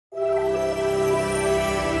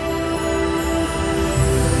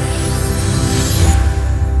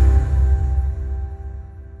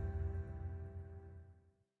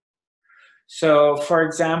So for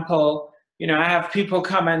example, you know, I have people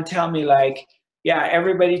come and tell me like, yeah,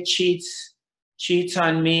 everybody cheats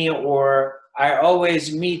on me, or I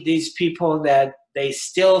always meet these people that they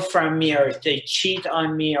steal from me, or they cheat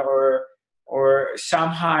on me, or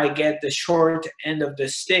somehow I get the short end of the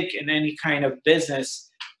stick in any kind of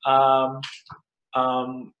business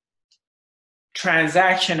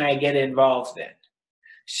transaction I get involved in.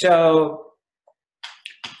 So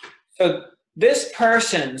this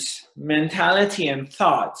person's mentality and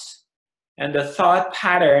thoughts and the thought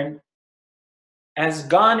pattern has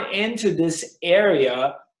gone into this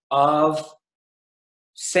area of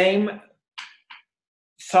same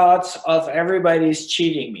thoughts of everybody's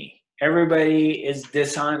cheating me, everybody is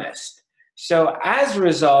dishonest. So as a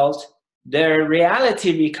result, their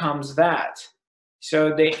reality becomes that.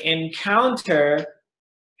 So they encounter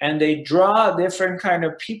and they draw different kind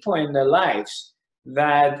of people in their lives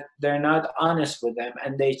that they're not honest with them,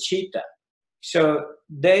 and they cheat them. So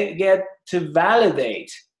they get to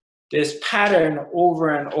validate this pattern over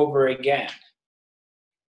and over again.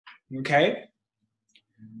 Okay?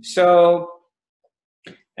 So,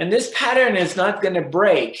 and this pattern is not going to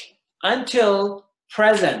break until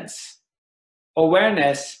presence,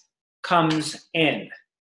 awareness comes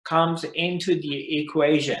into the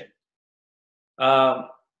equation.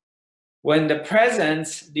 When the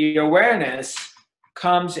presence, the awareness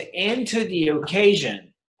comes into the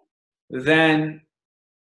occasion, then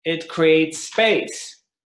it creates space.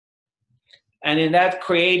 And in that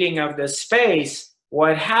creating of the space,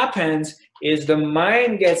 what happens is the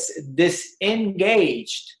mind gets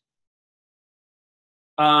disengaged.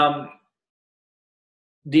 The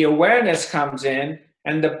awareness comes in,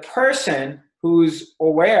 and the person who's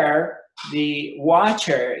aware, the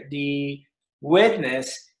watcher, the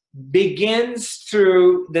witness, begins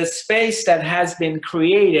through the space that has been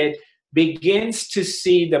created, begins to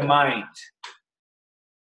see the mind.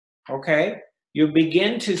 Okay? You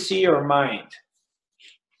begin to see your mind.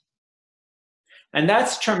 And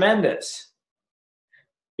that's tremendous,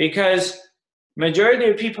 because majority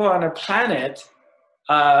of people on the planet,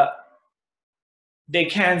 they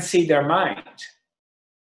can't see their mind.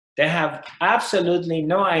 They have absolutely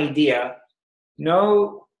no idea,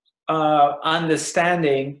 no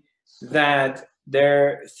understanding that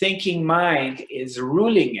their thinking mind is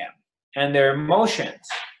ruling them, and their emotions,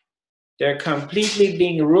 they're completely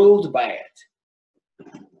being ruled by it.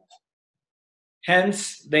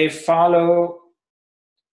 Hence, they follow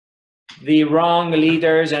the wrong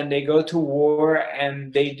leaders, and they go to war,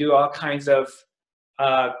 and they do all kinds of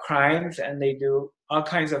crimes, and they do all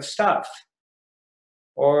kinds of stuff.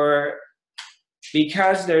 Or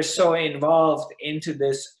because they're so involved into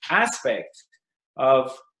this aspect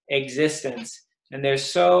of existence, and they're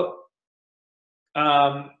so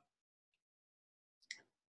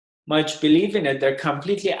much believe in it, they're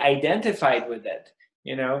completely identified with it.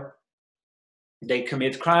 You know, they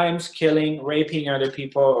commit crimes, killing, raping other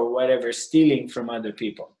people, or whatever, stealing from other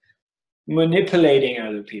people, manipulating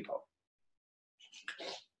other people.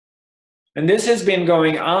 And this has been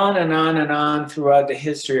going on and on and on throughout the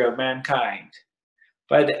history of mankind.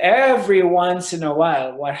 But every once in a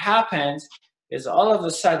while, what happens is all of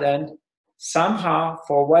a sudden, somehow,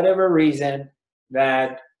 for whatever reason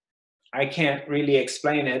that I can't really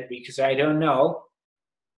explain it because I don't know,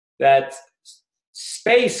 that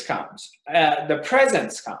space comes, the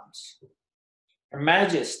presence comes, her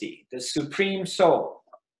majesty, the supreme soul,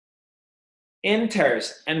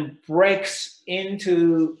 enters and breaks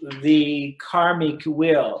into the karmic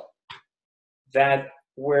wheel that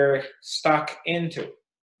we're stuck into.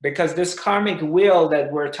 Because this karmic wheel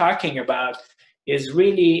that we're talking about is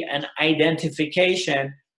really an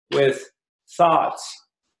identification with thoughts.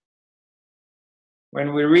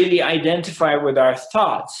 When we really identify with our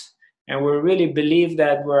thoughts, and we really believe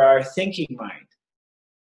that we're our thinking mind,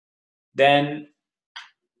 then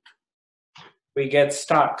we get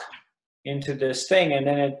stuck into this thing, and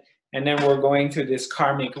then we're going through this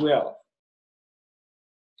karmic wheel.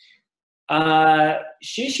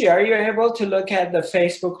 Shishi, are you able to look at the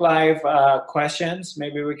Facebook Live questions?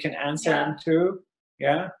 Maybe we can answer them too.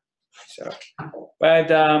 Yeah. So,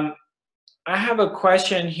 but I have a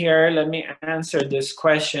question here. Let me answer this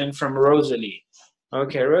question from Rosalie.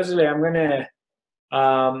 Okay, Rosalie, I'm gonna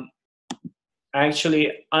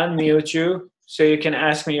actually unmute you so you can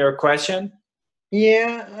ask me your question.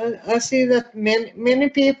 Yeah, I see that many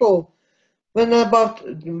people, when about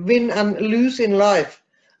win and lose in life,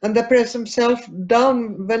 and they press themselves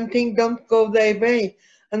down when things don't go their way,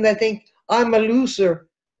 and they think, I'm a loser,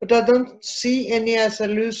 but I don't see any as a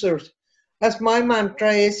loser. As my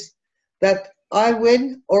mantra is that I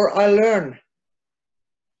win or I learn.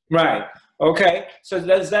 Right. Okay, so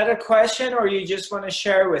is that a question, or you just want to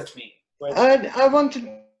share with me? I wanted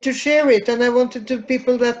to share it, and I wanted to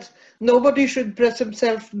people that nobody should press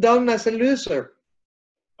himself down as a loser.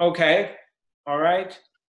 Okay, all right.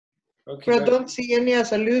 Okay, But I don't see any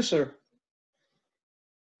as a loser.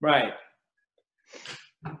 right.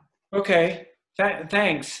 Okay,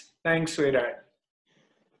 thanks, sweetheart.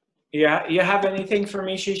 Yeah, you have anything for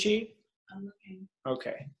me, Shishi? I'm looking.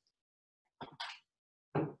 Okay.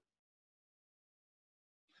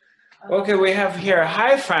 Okay, we have here,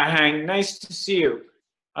 hi Fahang, nice to see you.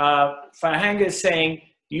 Fahang is saying,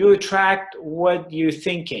 you attract what you're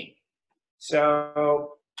thinking.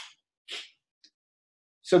 So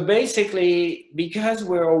basically, because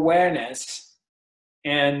we're awareness,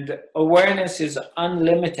 and awareness is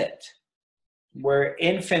unlimited, we're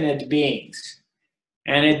infinite beings.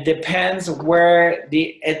 And it depends where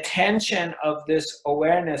the attention of this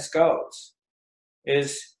awareness goes.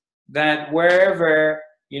 Is that wherever,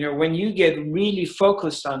 when you get really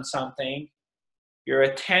focused on something, your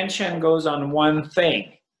attention goes on one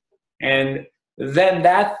thing. And then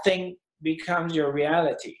that thing becomes your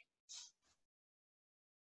reality.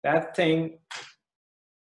 That thing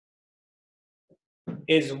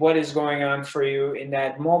is what is going on for you in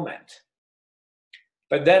that moment.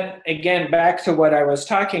 But then again, back to what I was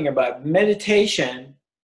talking about, meditation,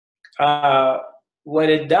 what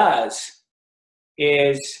it does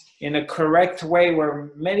is, in a correct way,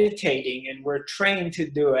 we're meditating and we're trained to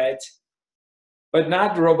do it, but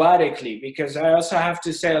not robotically, because I also have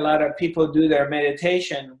to say a lot of people do their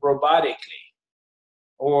meditation robotically,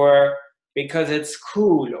 or because it's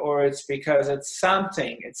cool, or it's because it's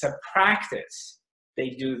something, it's a practice, they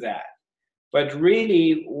do that. But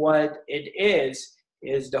really what it is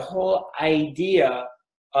the whole idea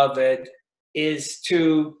of it is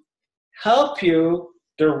to help you,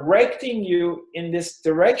 directing you in this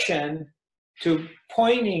direction, to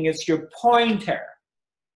pointing, it's your pointer,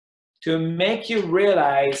 to make you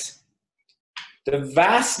realize the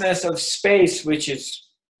vastness of space which is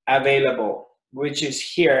available, which is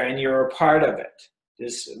here, and you're a part of it.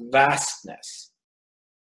 This vastness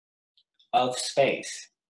of space,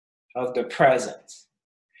 of the presence.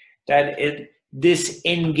 That it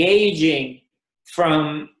disengaging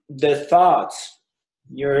from the thoughts,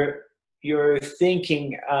 your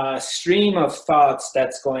thinking stream of thoughts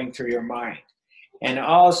that's going through your mind, and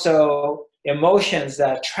also emotions that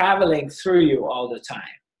are traveling through you all the time.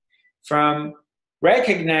 From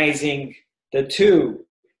recognizing the two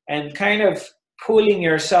and kind of pulling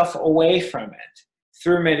yourself away from it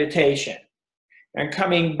through meditation, and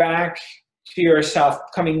coming back to yourself,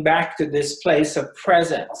 coming back to this place of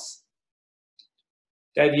presence,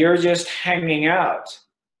 that you're just hanging out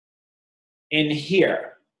in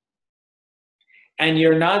here. And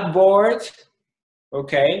you're not bored,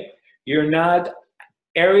 okay? You're not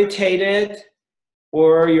irritated,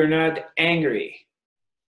 or you're not angry.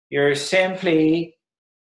 You're simply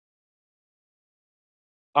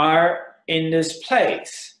are in this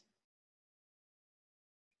place.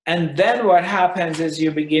 And then what happens is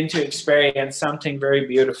you begin to experience something very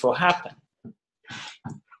beautiful happen.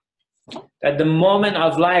 That the moment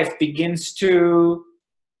of life begins to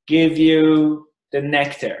give you the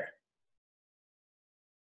nectar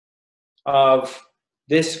of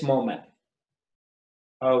this moment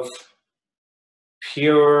of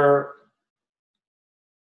pure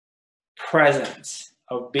presence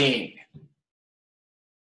of being.